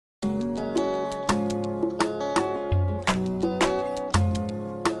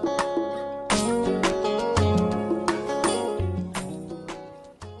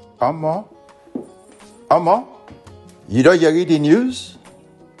Omo, you don't read the news?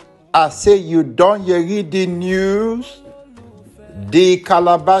 I say you don't read the news? The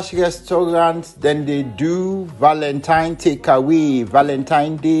Calabash restaurant, then they do Valentine Day takeaway,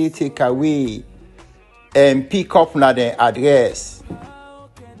 and pick up na the address.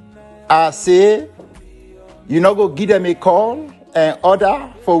 I say, you know, go give them a call and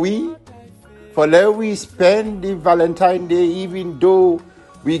order for let we spend the Valentine Day, even though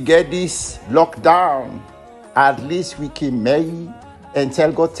we get this lockdown. At least we can marry and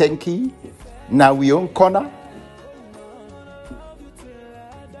tell God thank you. Now we own corner.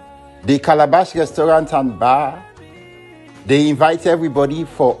 The Calabash restaurant and bar, they invite everybody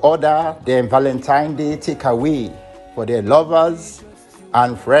for order their Valentine Day takeaway for their lovers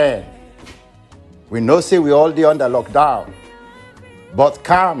and friends. We know say we all day under lockdown, but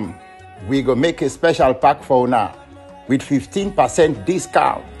come, we go make a special pack for now with 15%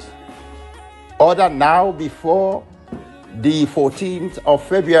 discount. Order now before the 14th of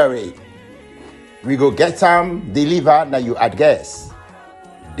February. We go get them delivered na your address.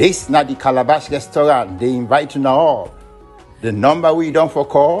 This na the Calabash restaurant. They invite you now all. The number we don't for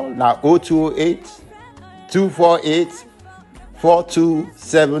call now 0208 248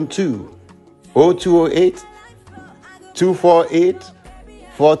 4272. 0208 248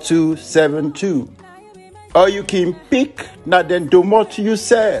 4272. Or you can pick na then domot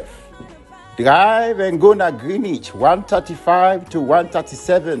yourself. Drive and go na Greenwich 135 to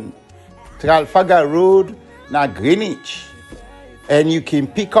 137 Trafalgar Road na Greenwich. And you can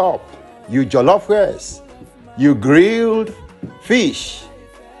pick up your jollof rice, your grilled fish,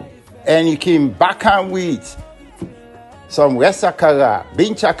 and you can back on with some resakara,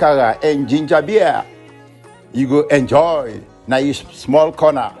 bean chakara, and ginger beer. You go enjoy na your small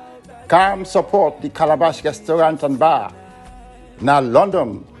corner. Come support the Calabash restaurant and bar na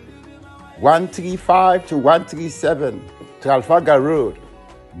London 135 to 137 Trafalgar Road,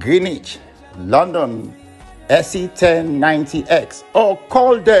 Greenwich, London, SE1090X, or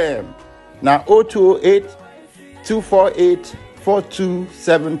call them now 0208 248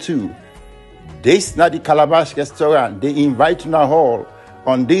 4272. This na the Calabash restaurant. They invite you all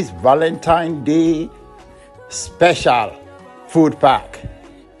on this Valentine Day special food pack.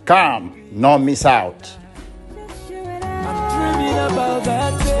 Come, not miss out.